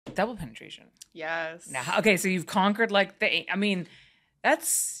double penetration. Yes. Now, okay, so you've conquered like I mean,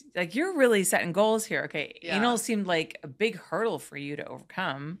 that's like you're really setting goals here. Okay, anal seemed like a big hurdle for you to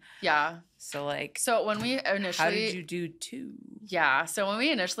overcome. Yeah. So like, so when we initially, how did you do 2? Yeah. So when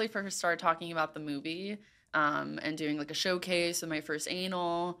we initially first started talking about the movie, and doing like a showcase of my first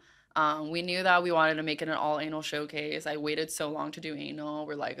anal, we knew that we wanted to make it an all anal showcase. I waited so long to do anal.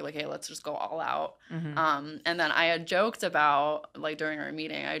 We're like, hey, let's just go all out. And then I had joked about, like during our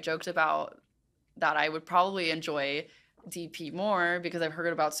meeting, I joked about that I would probably enjoy DP more because I've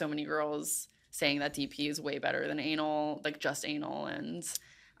heard about so many girls saying that DP is way better than anal, like just anal. And,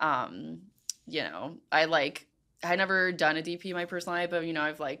 you know, I never done a DP in my personal life, but, you know,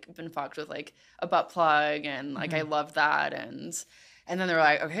 I've like been fucked with like a butt plug and like I love that. And then they're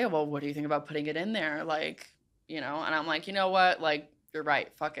like, okay, well, what do you think about putting it in there? Like, you know, and I'm like, you know what? Like, you're right.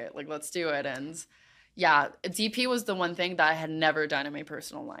 Fuck it. Like, let's do it. And yeah, DP was the one thing that I had never done in my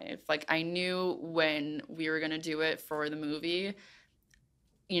personal life. Like, I knew when we were going to do it for the movie,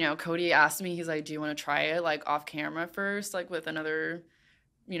 you know, Cody asked me, he's like, do you want to try it like off camera first, like with another,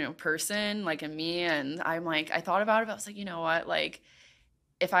 you know, person, like and me? And I'm like, I thought about it, but I was like, you know what? Like,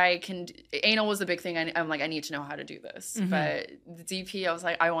 if I can, anal was the big thing. I'm like, I need to know how to do this. But the DP, I was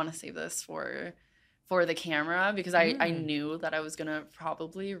like, I want to save this for the camera because I knew that I was going to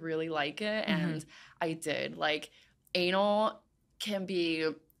probably really like it. And I did. Like, anal can be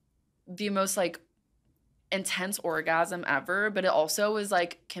the most, like, intense orgasm ever, but it also is,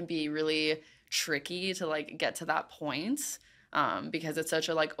 like, can be really tricky to, like, get to that point because it's such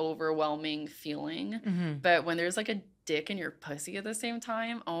a, like, overwhelming feeling. But when there's, like, a dick in your pussy at the same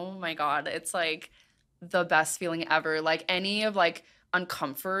time, oh, my God, it's, like, the best feeling ever. Like, any of, like,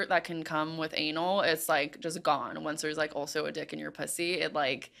 uncomfort that can come with anal, it's like just gone once there's like also a dick in your pussy. It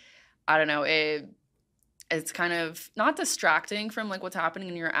like, I don't know, it's kind of not distracting from like what's happening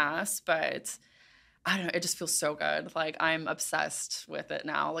in your ass, but I don't know, it just feels so good. Like, I'm obsessed with it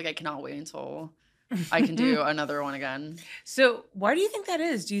now. Like, I cannot wait until I can do another one again. So why do you think that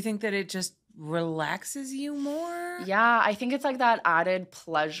is? Do you think that it just relaxes you more? Yeah, I think it's like that added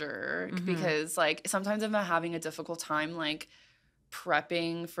pleasure because like sometimes if I'm having a difficult time like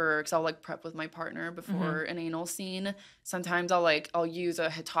prepping for, because I'll like prep with my partner before an anal scene, sometimes I'll use a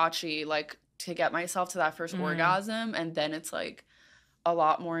Hitachi like to get myself to that first orgasm, and then it's like a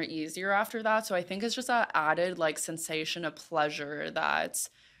lot more easier after that. So I think it's just that added like sensation of pleasure that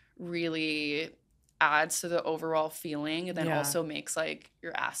really adds to the overall feeling, and then also makes like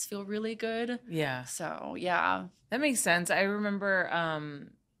your ass feel really good. Yeah. So yeah, that makes sense. I remember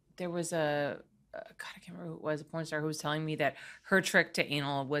there was God, I can't remember who it was, a porn star who was telling me that her trick to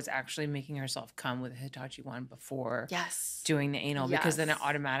anal was actually making herself come with a Hitachi one before doing the anal, because then it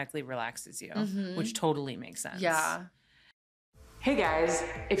automatically relaxes you, which totally makes sense. Yeah. Hey guys,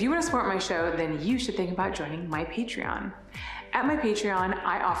 if you want to support my show, then you should think about joining my Patreon. At my Patreon,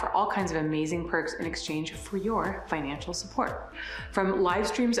 I offer all kinds of amazing perks in exchange for your financial support. From live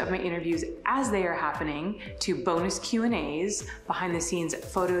streams of my interviews as they are happening, to bonus Q&As, behind the scenes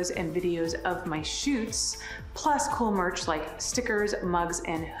photos and videos of my shoots, plus cool merch like stickers, mugs,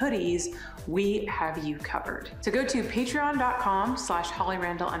 and hoodies, we have you covered. So go to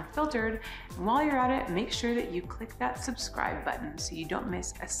patreon.com/HollyRandallUnfiltered, and while you're at it, make sure that you click that subscribe button so you don't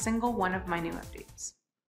miss a single one of my new updates.